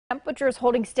Temperatures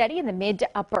holding steady in the mid to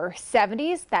upper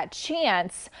 70s. That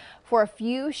chance for a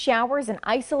few showers and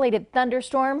isolated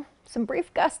thunderstorm. Some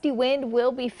brief gusty wind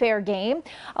will be fair game.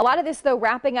 A lot of this, though,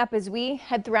 wrapping up as we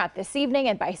head throughout this evening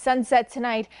and by sunset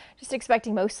tonight, just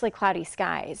expecting mostly cloudy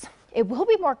skies. It will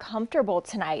be more comfortable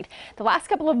tonight. The last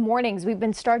couple of mornings, we've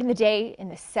been starting the day in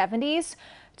the 70s.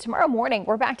 Tomorrow morning,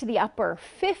 we're back to the upper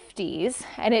 50s,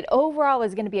 and it overall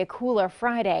is going to be a cooler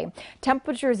Friday.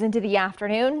 Temperatures into the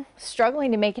afternoon,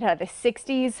 struggling to make it out of the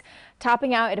 60s,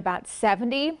 topping out at about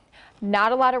 70.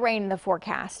 Not a lot of rain in the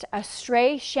forecast. A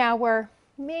stray shower,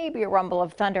 maybe a rumble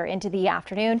of thunder into the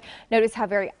afternoon. Notice how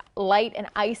very light and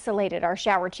isolated our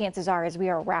shower chances are as we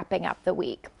are wrapping up the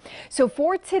week. So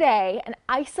for today, an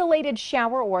isolated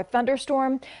shower or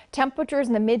thunderstorm, temperatures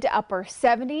in the mid to upper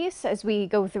 70s as we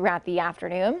go throughout the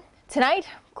afternoon. Tonight,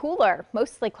 cooler,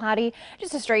 mostly cloudy,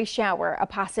 just a stray shower, a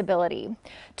possibility.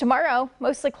 Tomorrow,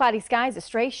 mostly cloudy skies, a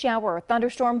stray shower or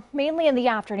thunderstorm, mainly in the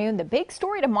afternoon. The big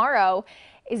story tomorrow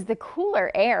is the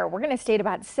cooler air. We're going to stay at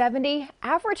about 70.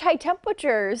 Average high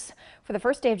temperatures for the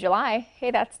first day of July.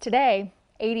 Hey, that's today.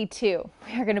 82.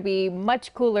 We are going to be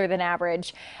much cooler than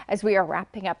average as we are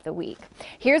wrapping up the week.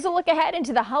 Here's a look ahead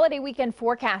into the holiday weekend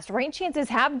forecast. Rain chances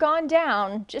have gone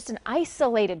down. Just an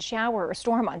isolated shower or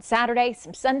storm on Saturday.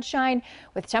 Some sunshine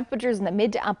with temperatures in the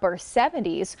mid to upper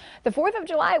 70s. The 4th of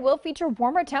July will feature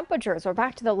warmer temperatures. We're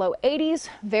back to the low 80s.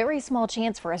 Very small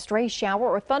chance for a stray shower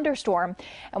or thunderstorm.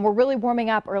 And we're really warming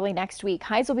up early next week.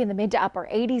 Highs will be in the mid to upper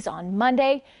 80s on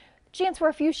Monday. Chance for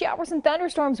a few showers and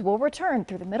thunderstorms will return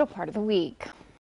through the middle part of the week.